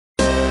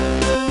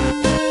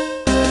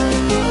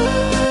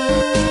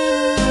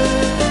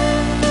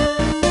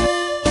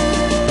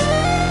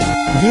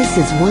This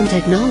is one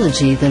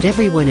technology that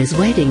everyone is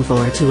waiting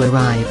for to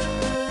arrive.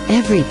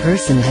 Every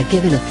person had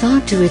given a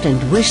thought to it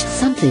and wished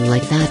something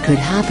like that could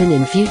happen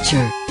in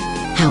future.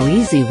 How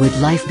easy would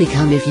life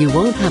become if you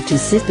won't have to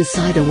sit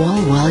beside a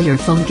wall while your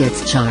phone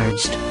gets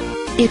charged?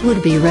 It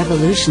would be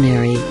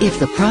revolutionary if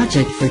the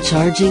project for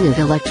charging of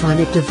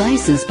electronic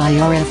devices by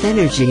RF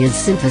energy is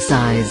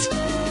synthesized.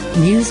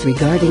 News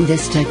regarding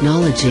this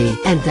technology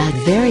and that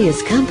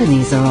various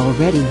companies are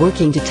already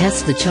working to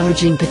test the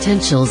charging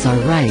potentials are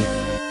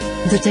rife.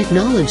 The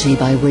technology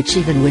by which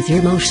even with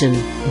your motion,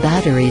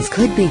 batteries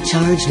could be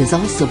charged is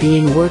also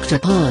being worked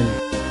upon.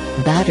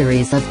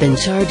 Batteries have been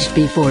charged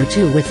before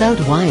too without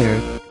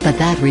wire, but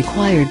that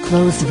required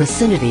close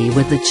vicinity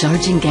with the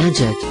charging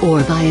gadget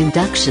or by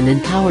induction in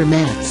power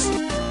mats.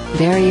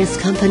 Various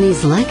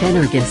companies like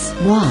Energous,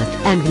 Watt,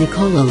 and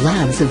Nikola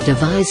Labs have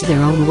devised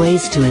their own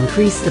ways to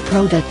increase the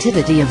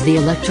productivity of the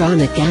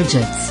electronic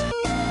gadgets.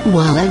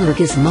 While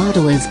Energous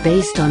model is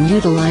based on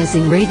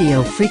utilizing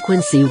radio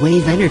frequency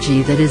wave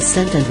energy that is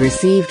sent and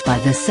received by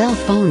the cell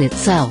phone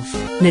itself,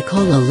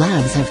 Nikola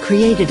Labs have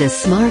created a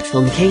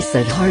smartphone case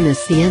that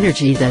harness the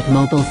energy that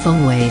mobile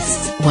phone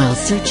wastes while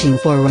searching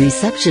for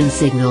reception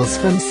signals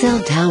from cell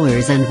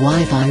towers and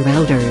Wi-Fi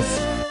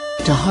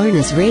routers. To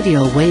harness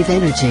radio wave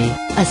energy,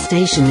 a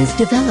station is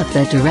developed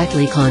that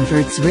directly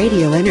converts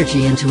radio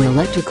energy into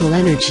electrical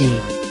energy.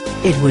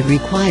 It would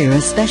require a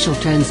special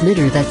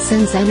transmitter that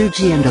sends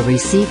energy and a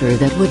receiver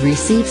that would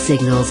receive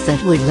signals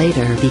that would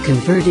later be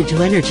converted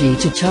to energy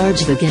to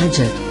charge the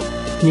gadget.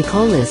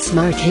 Nikola's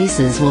smart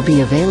cases will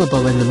be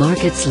available in the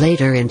markets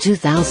later in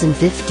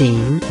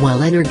 2015, while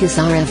Energous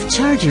RF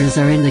chargers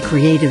are in the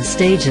creative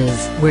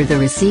stages, where the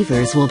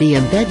receivers will be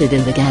embedded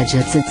in the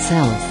gadgets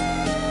itself.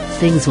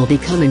 Things will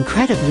become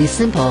incredibly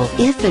simple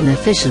if an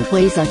efficient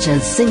way such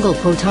as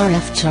single-port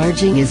RF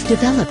charging is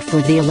developed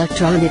for the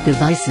electronic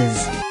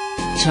devices.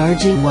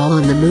 Charging while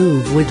on the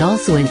move would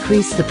also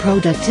increase the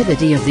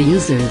productivity of the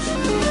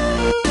users.